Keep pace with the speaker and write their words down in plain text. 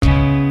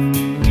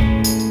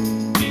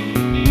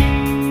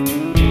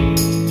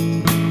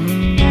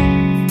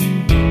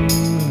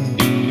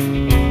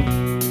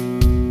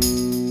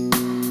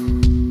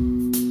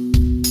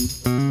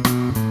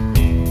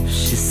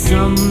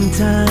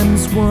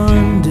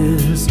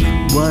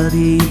what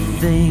he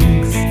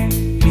thinks.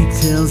 He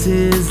tells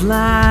his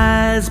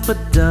lies but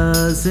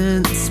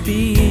doesn't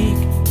speak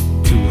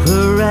to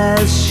her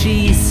as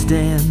she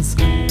stands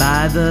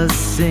by the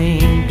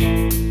sink.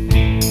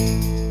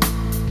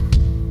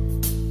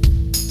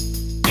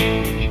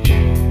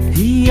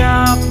 He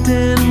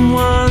often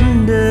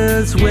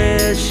wonders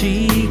where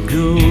she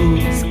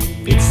goes.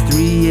 It's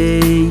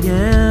 3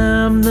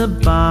 a.m., the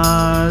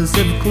bars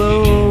have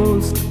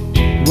closed.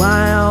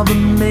 Why all the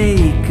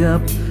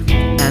makeup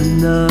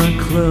and the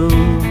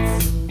clothes?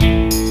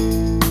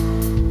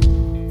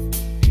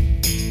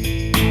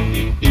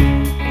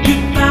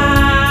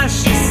 Goodbye,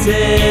 she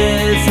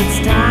says, it's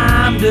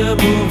time to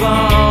move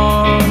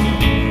on.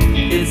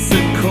 It's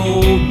a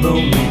cold,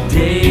 lonely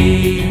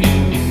day.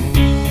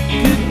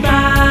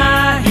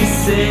 Goodbye, he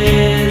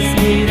says,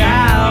 get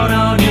out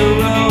on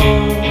your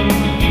own.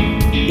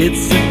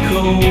 It's a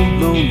cold,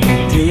 lonely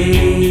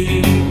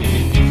day.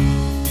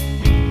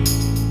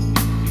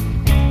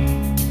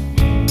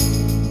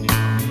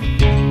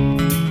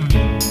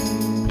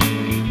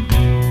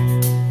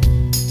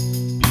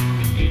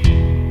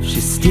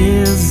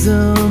 Stares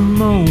a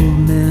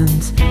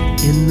moment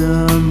in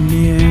the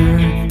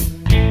mirror,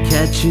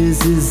 catches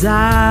his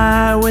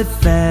eye with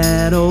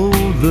that old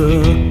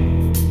look.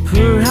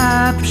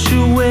 Perhaps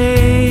she'll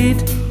wait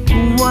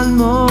one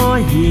more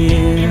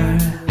year.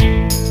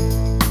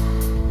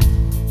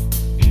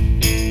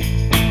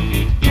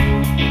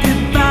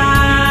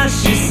 Goodbye,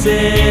 she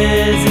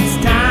says, it's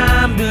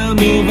time to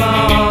move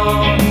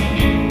on.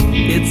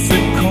 It's a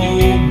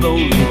cold,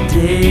 lonely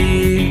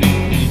day.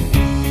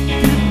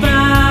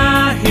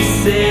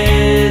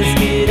 Says,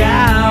 get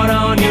out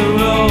on your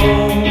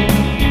own.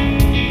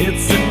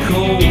 It's a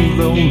cold,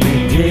 lonely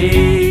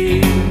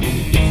day.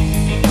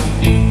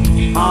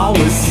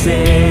 Always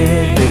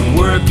said they'd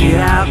work it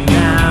out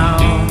now.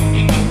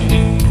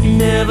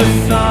 Never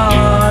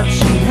thought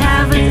she'd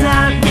have it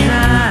out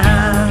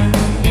now.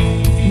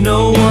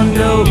 No one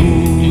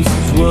knows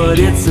what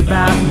it's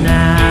about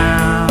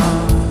now.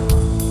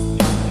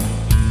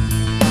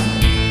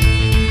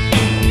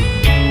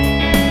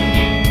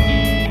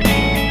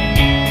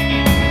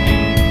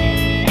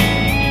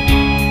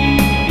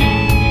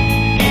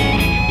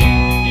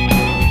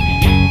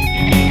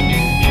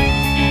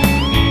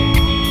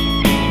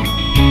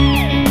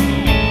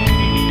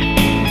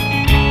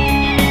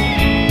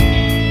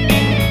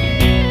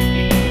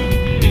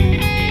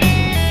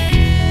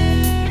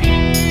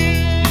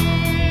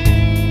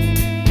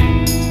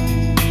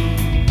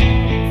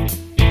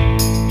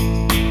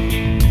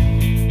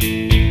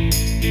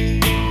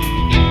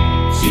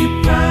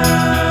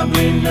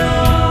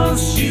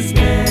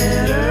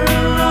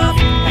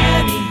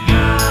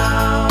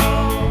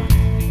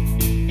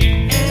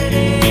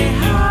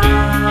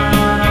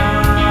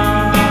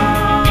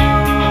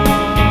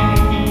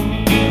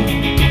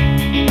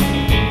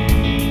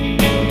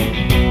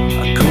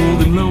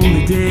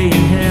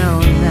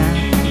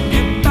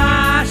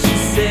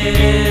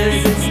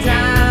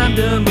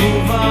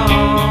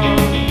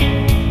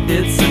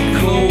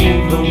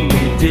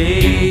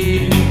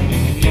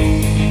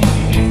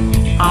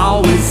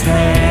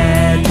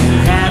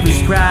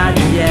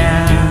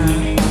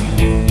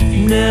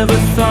 Never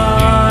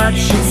thought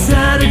she'd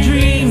set her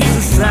dreams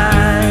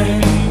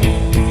aside.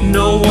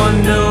 No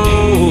one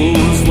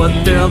knows what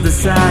they'll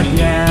decide,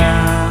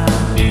 yeah.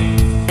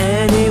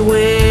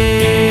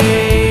 Anyway,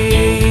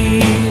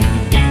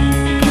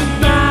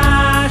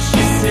 goodbye,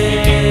 she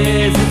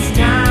says, it's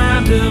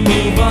time to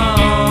move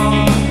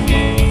on.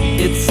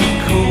 It's a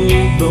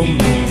cold,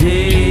 lonely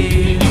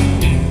day.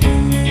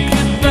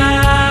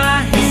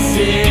 Goodbye, he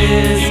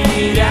says,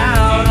 get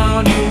out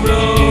on your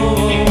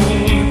own.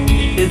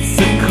 It's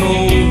a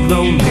cold,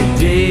 lonely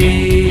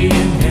day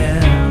in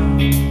hell.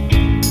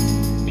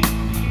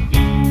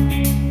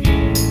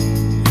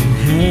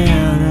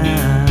 In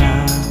hell,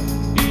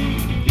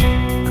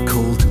 a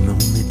cold and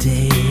lonely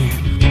day.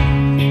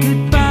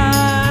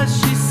 Goodbye,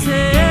 she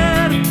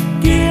said,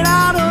 get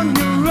out on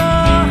your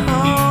own.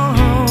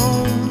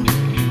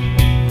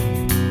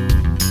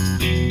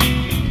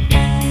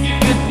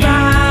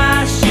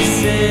 Goodbye, she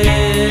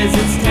says,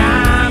 it's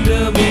time to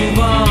move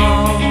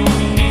on.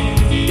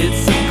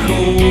 It's a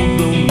cold,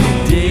 lonely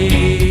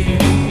day.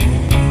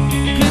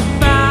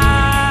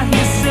 Goodbye,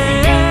 he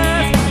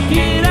says,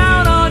 get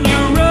out on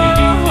your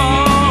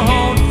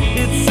own.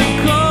 It's a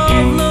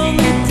cold,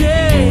 lonely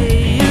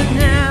day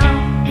now.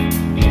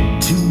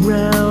 Two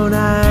round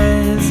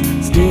eyes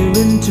stare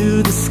into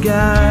the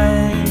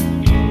sky.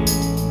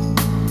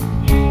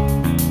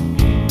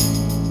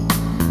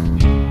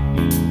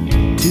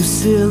 Two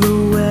silhouettes